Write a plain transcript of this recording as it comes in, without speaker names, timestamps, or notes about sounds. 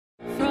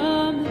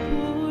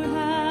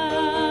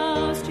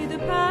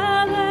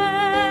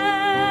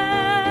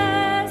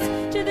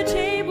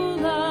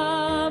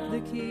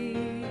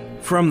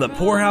From the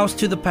poorhouse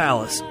to the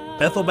palace,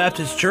 Bethel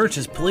Baptist Church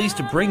is pleased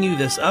to bring you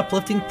this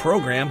uplifting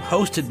program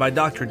hosted by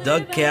Dr.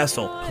 Doug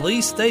Castle.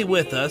 Please stay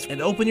with us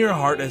and open your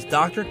heart as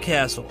Dr.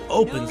 Castle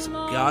opens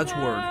God's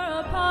Word.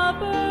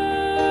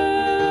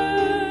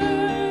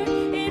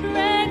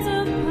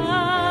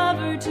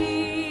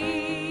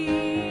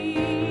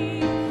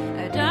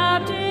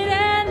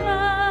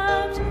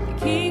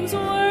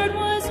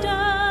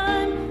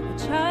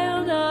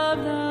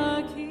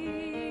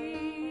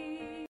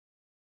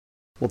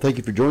 Well, thank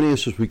you for joining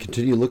us as we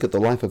continue to look at the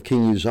life of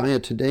King Uzziah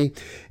today.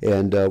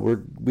 And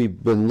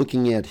we've been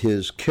looking at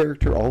his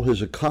character, all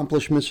his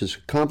accomplishments. His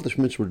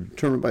accomplishments were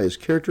determined by his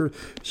character.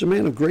 He's a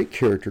man of great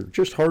character,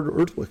 just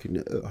hard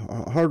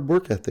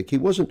work ethic. He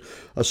wasn't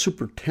a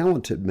super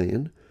talented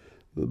man,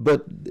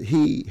 but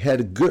he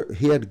had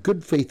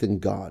good faith in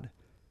God.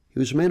 He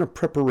was a man of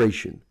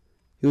preparation.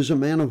 He was a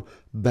man of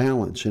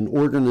balance and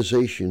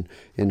organization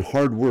and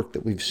hard work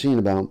that we've seen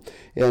about.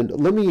 And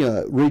let me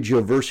read you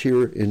a verse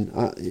here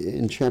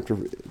in chapter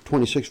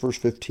 26, verse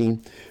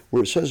 15,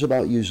 where it says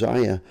about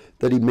Uzziah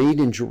that he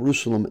made in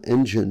Jerusalem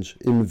engines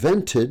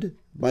invented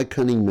by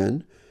cunning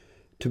men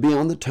to be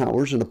on the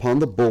towers and upon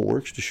the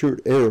bulwarks, to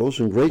shoot arrows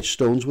and great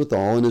stones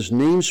withal, and his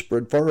name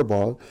spread far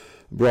abroad,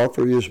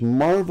 for he was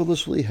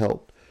marvelously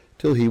helped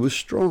till he was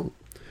strong.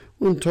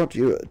 I want to talk to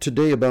you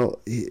today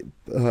about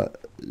Uzziah,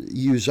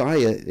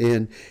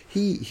 and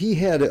he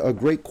had a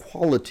great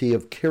quality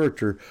of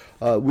character.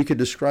 We could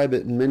describe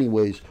it in many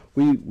ways.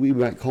 We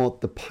might call it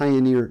the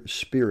pioneer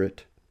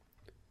spirit.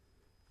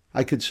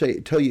 I could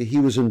tell you he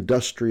was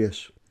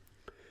industrious.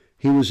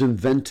 He was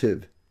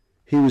inventive.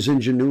 He was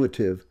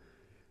ingenuitive.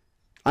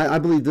 I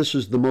believe this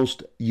is the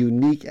most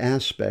unique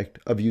aspect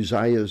of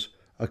Uzziah's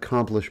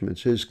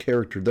accomplishments, his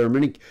character. There are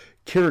many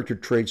character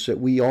traits that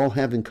we all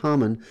have in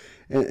common,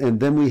 and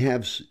then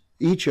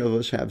each of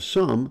us have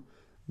some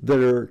that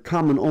are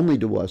common only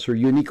to us or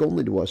unique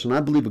only to us. And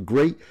I believe a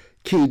great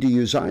key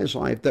to Uzziah's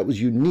life that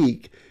was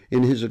unique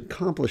in his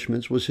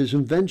accomplishments was his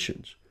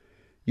inventions.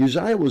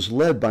 Uzziah was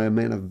led by a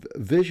man of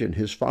vision,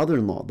 his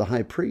father-in-law, the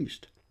high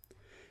priest,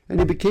 and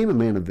he became a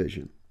man of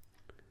vision.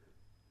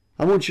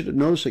 I want you to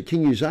notice that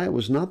King Uzziah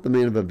was not the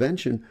man of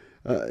invention,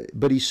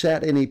 but he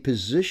sat in a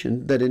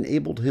position that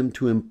enabled him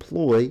to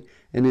employ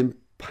and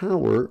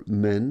empower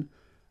men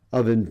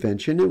of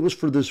invention. It was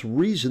for this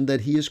reason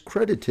that he is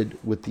credited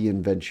with the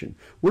invention.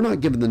 We're not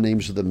given the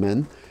names of the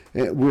men.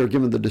 We're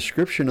given the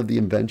description of the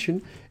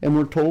invention, and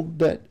we're told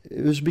that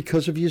it was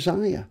because of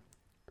Uzziah.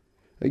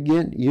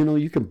 Again,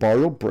 you can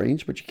borrow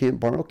brains, but you can't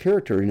borrow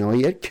character.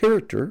 He had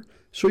character,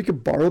 so he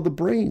could borrow the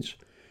brains,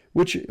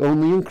 which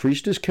only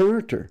increased his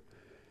character.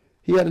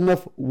 He had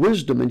enough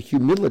wisdom and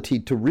humility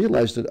to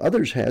realize that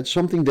others had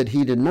something that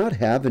he did not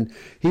have, and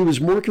he was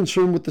more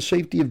concerned with the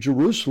safety of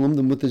Jerusalem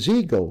than with his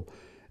ego.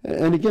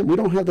 And again, we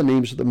don't have the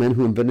names of the men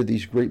who invented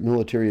these great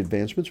military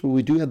advancements, but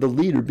we do have the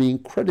leader being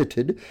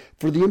credited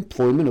for the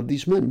employment of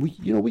these men. We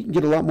can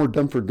get a lot more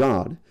done for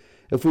God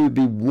if we would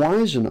be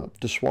wise enough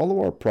to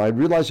swallow our pride,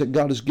 realize that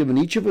God has given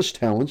each of us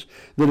talents,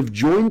 that if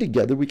joined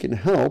together we can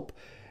help,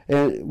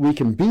 and we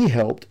can be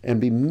helped and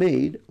be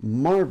made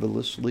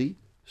marvelously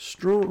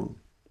strong.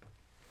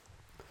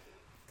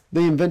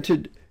 They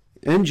invented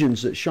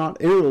engines that shot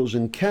arrows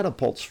and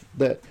catapults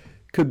that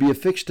could be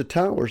affixed to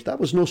towers. That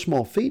was no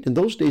small feat. In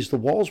those days, the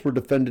walls were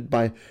defended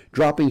by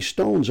dropping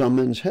stones on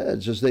men's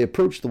heads as they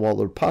approached the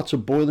wall, or pots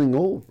of boiling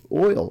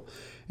oil.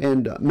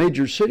 And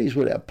major cities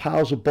would have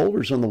piles of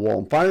boulders on the wall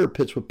and fire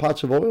pits with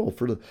pots of oil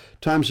for the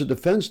times of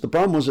defense. The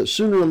problem was that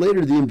sooner or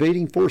later, the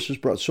invading forces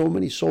brought so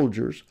many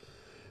soldiers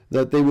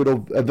that they would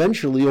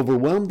eventually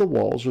overwhelm the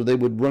walls, or they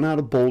would run out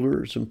of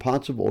boulders and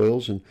pots of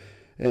oils, and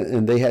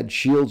they had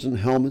shields and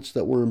helmets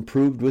that were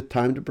improved with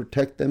time to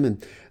protect them,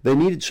 and they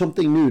needed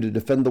something new to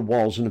defend the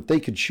walls. And if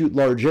they could shoot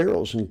large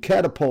arrows and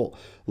catapult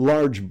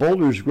large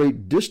boulders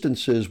great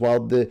distances while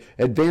the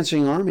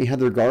advancing army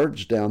had their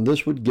guards down,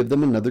 this would give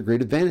them another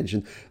great advantage,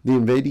 and the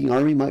invading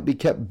army might be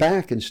kept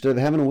back instead of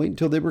having to wait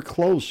until they were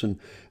close, and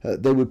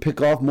they would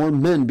pick off more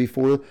men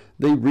before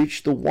they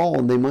reached the wall,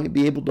 and they might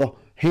be able to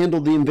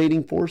handle the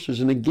invading forces.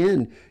 And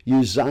again,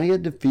 Uzziah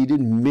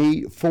defeated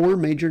 4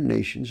 major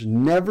nations,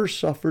 never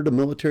suffered a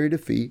military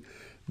defeat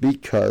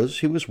because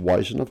he was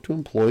wise enough to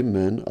employ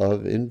men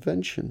of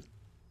invention.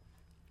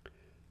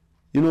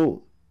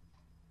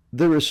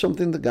 There is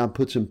something that God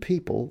puts in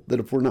people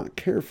that if we're not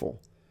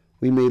careful,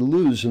 we may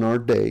lose in our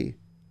day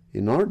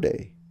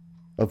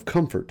of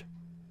comfort,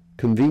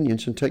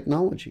 convenience, and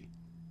technology.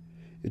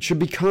 It should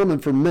be common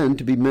for men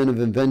to be men of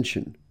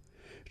invention.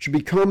 It should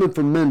be common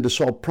for men to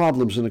solve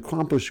problems and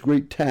accomplish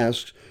great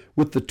tasks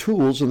with the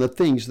tools and the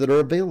things that are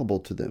available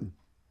to them.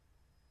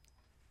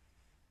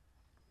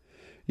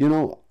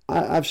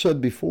 I've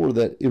said before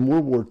that in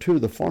World War II,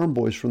 the farm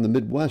boys from the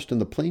Midwest and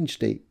the Plain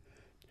State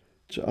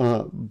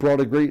brought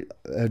a great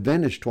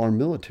advantage to our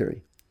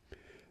military.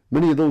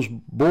 Many of those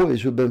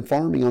boys who had been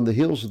farming on the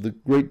heels of the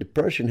Great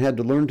Depression had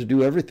to learn to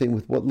do everything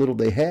with what little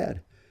they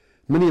had.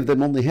 Many of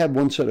them only had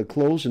one set of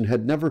clothes and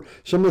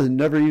some of them had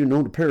never even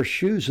owned a pair of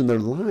shoes in their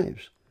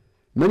lives.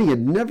 Many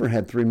had never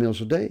had 3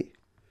 meals a day.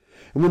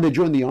 And when they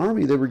joined the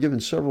Army, they were given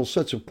several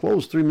sets of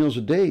clothes, 3 meals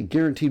a day,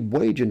 guaranteed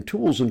wage and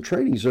tools and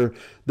trainings. Their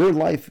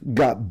life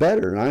got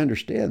better. And I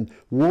understand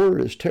war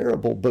is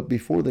terrible, but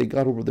before they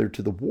got over there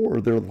to the war,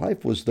 their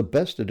life was the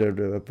best it had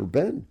ever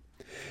been.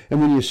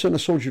 And when you send a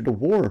soldier to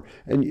war,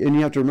 and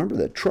you have to remember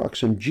that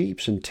trucks and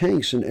jeeps and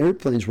tanks and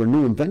airplanes were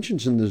new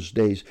inventions in those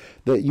days,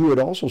 that you would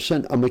also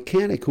send a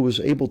mechanic who was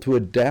able to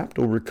adapt,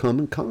 overcome,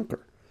 and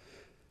conquer.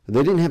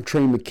 They didn't have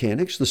trained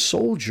mechanics. The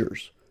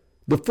soldiers,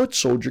 the foot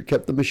soldier,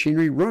 kept the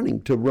machinery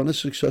running to run a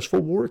successful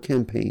war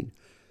campaign.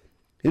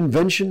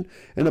 Invention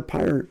and a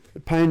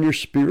pioneer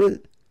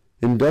spirit,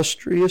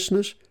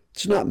 industriousness,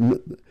 it's not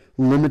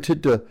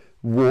limited to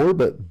war,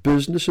 but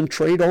business and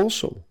trade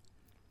also.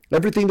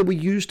 Everything that we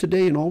use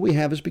today and all we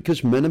have is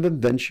because men of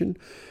invention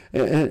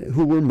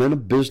who were men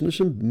of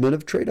business and men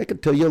of trade. I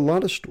could tell you a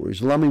lot of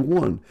stories. Allow me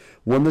one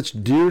that's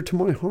dear to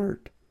my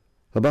heart,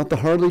 about the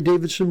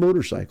Harley-Davidson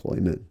motorcycle.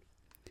 Amen.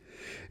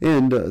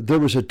 And there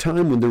was a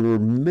time when there were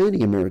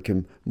many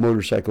American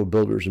motorcycle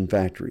builders and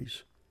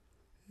factories.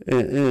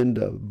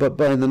 But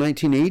by the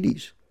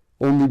 1980s,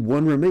 only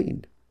one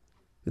remained,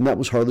 and that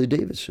was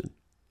Harley-Davidson.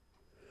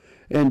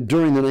 And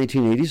during the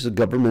 1980s, the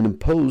government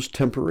imposed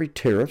temporary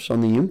tariffs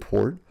on the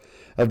import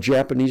of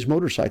Japanese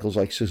motorcycles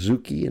like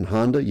Suzuki and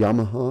Honda,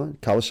 Yamaha, and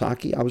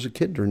Kawasaki. I was a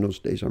kid during those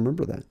days. I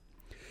remember that.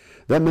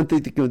 That meant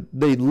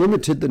they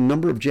limited the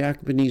number of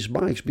Japanese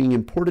bikes being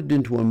imported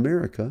into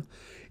America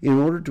in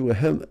order to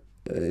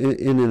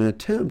in an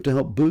attempt to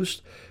help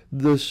boost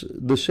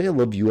the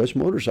sale of U.S.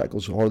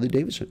 motorcycles,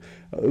 Harley-Davidson.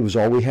 It was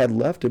all we had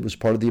left. It was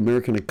part of the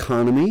American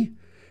economy.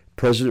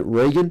 President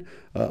Reagan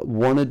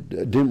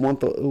didn't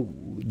want to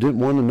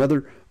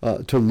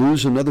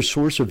lose another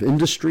source of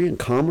industry and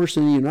commerce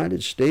in the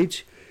United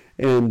States,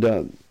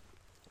 and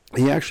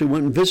he actually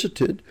went and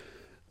visited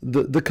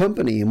the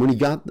company. And when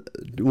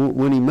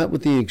he met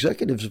with the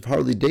executives of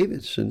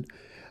Harley-Davidson,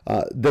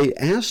 they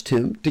asked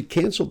him to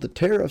cancel the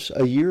tariffs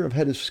a year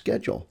ahead of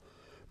schedule,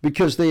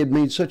 because they had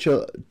made such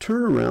a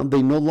turnaround,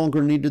 they no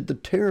longer needed the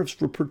tariffs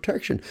for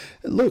protection.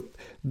 Look,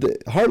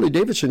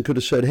 Harley-Davidson could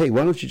have said, hey,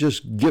 why don't you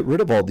just get rid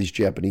of all these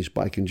Japanese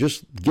bikes and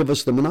just give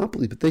us the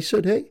monopoly? But they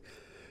said, hey,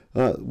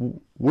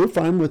 we're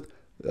fine with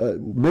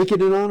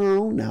making it on our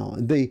own now.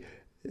 And they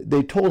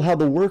told how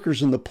the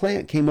workers in the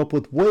plant came up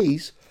with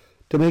ways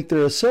to make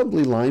their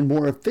assembly line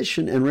more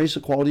efficient and raise the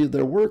quality of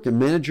their work. And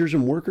managers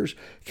and workers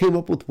came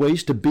up with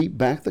ways to beat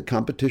back the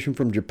competition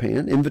from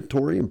Japan.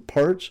 Inventory and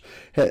parts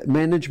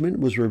management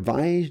was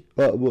refined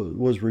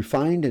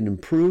and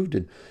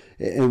improved.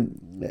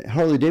 And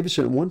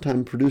Harley-Davidson at one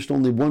time produced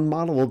only one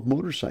model of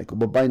motorcycle.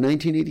 But by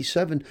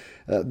 1987,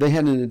 they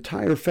had an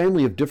entire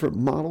family of different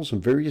models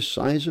and various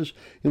sizes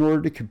in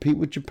order to compete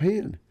with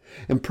Japan.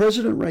 And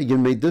President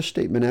Reagan made this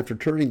statement after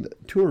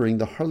touring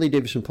the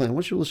Harley-Davidson plant. I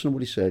want you to listen to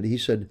what he said. He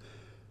said,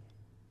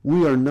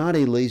 "We are not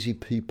a lazy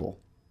people.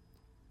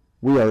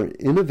 We are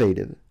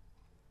innovative,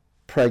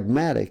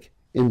 pragmatic,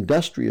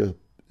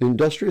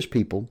 industrious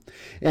people,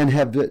 and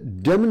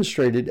have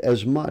demonstrated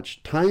as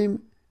much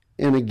time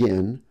and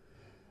again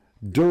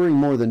during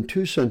more than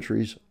 2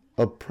 centuries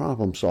of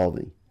problem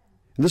solving."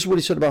 And this is what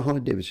he said about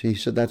Harley-Davidson. He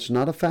said, that's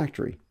not a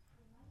factory.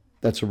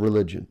 That's a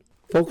religion.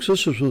 Folks,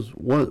 this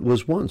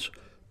was once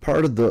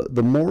part of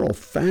the moral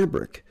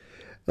fabric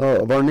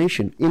of our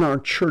nation, in our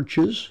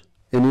churches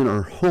and in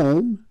our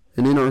home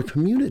and in our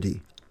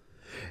community.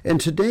 And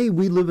today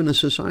we live in a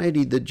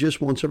society that just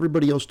wants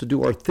everybody else to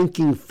do our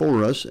thinking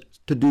for us,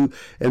 to do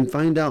and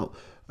find out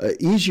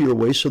easier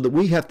ways so that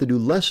we have to do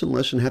less and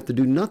less and have to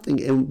do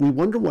nothing. And we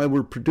wonder why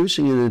we're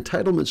producing an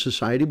entitlement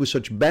society with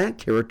such bad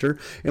character,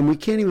 and we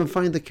can't even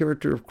find the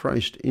character of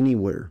Christ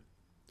anywhere.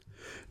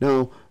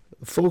 Now,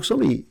 folks, let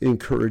me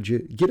encourage you,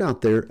 get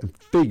out there and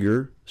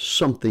figure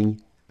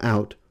something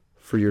out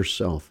for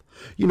yourself.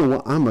 You know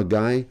what? I'm a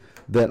guy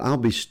that I'll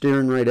be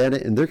staring right at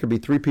it, and there could be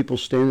 3 people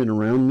standing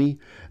around me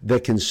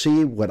that can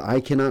see what I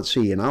cannot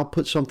see, and I'll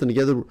put something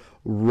together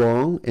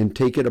wrong and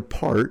take it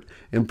apart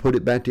and put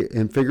it back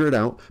and figure it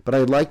out. But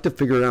I'd like to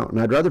figure it out,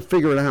 and I'd rather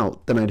figure it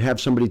out than I'd have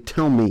somebody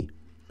tell me.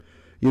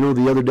 You know,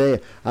 the other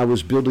day I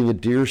was building a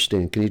deer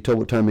stand. Can you tell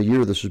what time of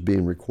year this is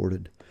being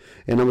recorded?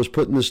 And I was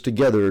putting this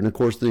together, and of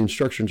course the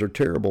instructions are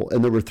terrible.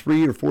 And there were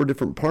 3 or 4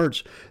 different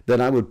parts that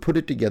I would put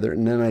it together,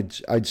 and then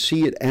I'd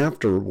see it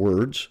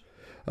afterwards,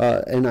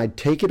 and I'd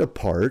take it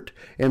apart,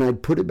 and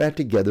I'd put it back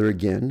together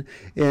again,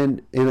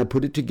 and I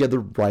put it together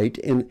right.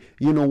 And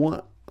you know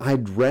what?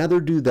 I'd rather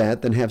do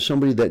that than have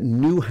somebody that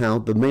knew how,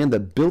 the man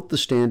that built the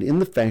stand in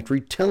the factory,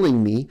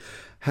 telling me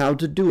how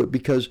to do it,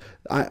 because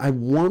I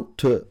want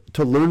to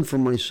learn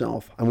from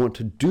myself. I want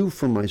to do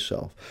for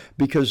myself,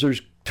 because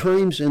there's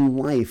times in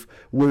life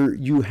where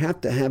you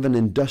have to have an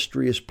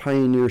industrious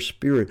pioneer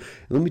spirit.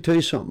 And let me tell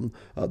you something.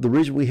 The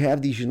reason we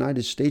have these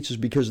United States is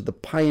because of the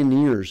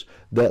pioneers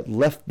that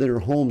left their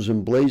homes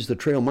and blazed the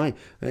trail.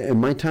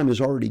 My time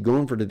is already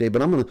gone for today,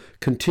 but I'm going to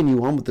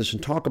continue on with this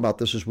and talk about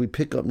this as we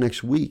pick up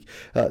next week.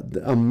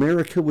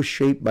 America was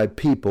shaped by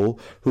people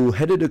who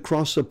headed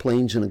across the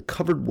plains in a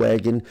covered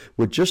wagon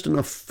with just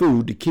enough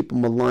food to keep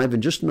them alive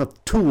and just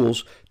enough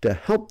tools to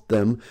help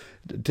them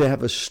to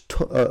have a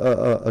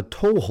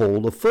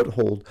toehold, a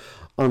foothold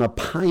on a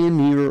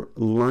pioneer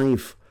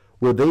life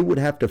where they would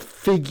have to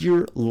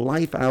figure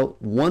life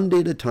out one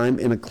day at a time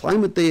in a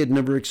climate they had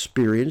never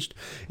experienced,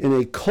 in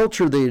a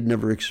culture they had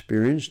never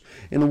experienced,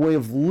 in a way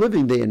of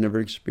living they had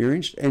never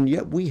experienced. And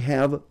yet we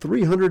have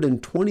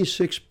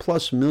 326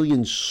 plus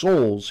million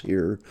souls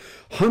here,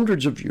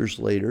 hundreds of years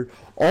later,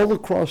 all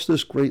across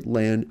this great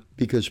land,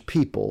 because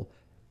people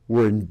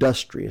were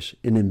industrious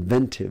and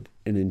inventive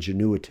and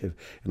ingenuitive.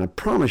 And I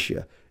promise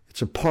you,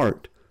 it's a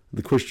part of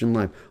the Christian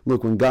life.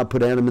 Look, when God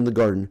put Adam in the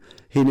garden,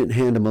 he didn't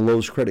hand him a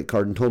Lowe's credit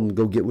card and told him,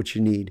 go get what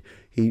you need.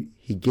 He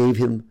gave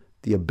him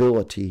the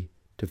ability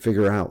to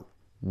figure out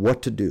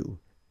what to do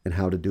and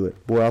how to do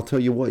it. Boy, I'll tell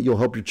you what, you'll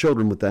help your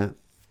children with that,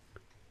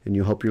 and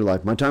you'll help your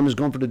life. My time is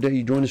gone for today.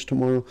 You join us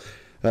tomorrow.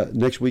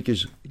 Next week,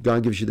 as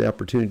God gives you the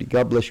opportunity.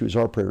 God bless you is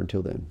our prayer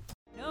until then.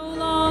 No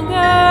longer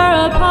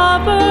a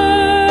pauper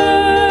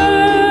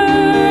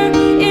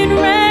in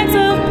rags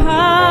of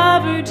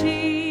poverty.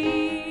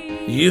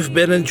 You've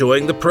been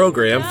enjoying the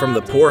program From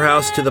the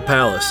Poorhouse to the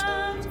Palace.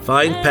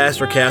 Find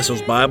Pastor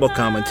Castle's Bible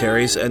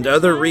commentaries and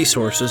other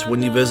resources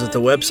when you visit the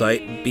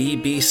website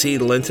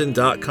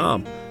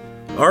bbclinton.com.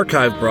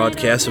 Archive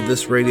broadcasts of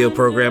this radio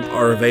program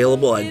are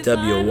available at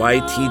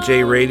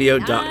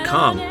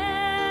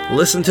WYTJradio.com.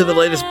 Listen to the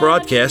latest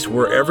broadcast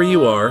wherever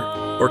you are,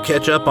 or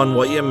catch up on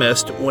what you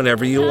missed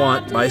whenever you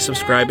want by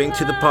subscribing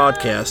to the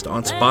podcast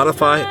on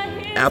Spotify,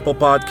 Apple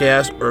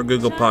Podcasts, or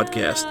Google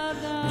Podcasts.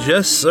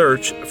 Just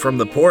search From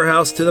the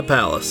Poorhouse to the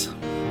Palace.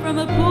 From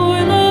a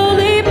poor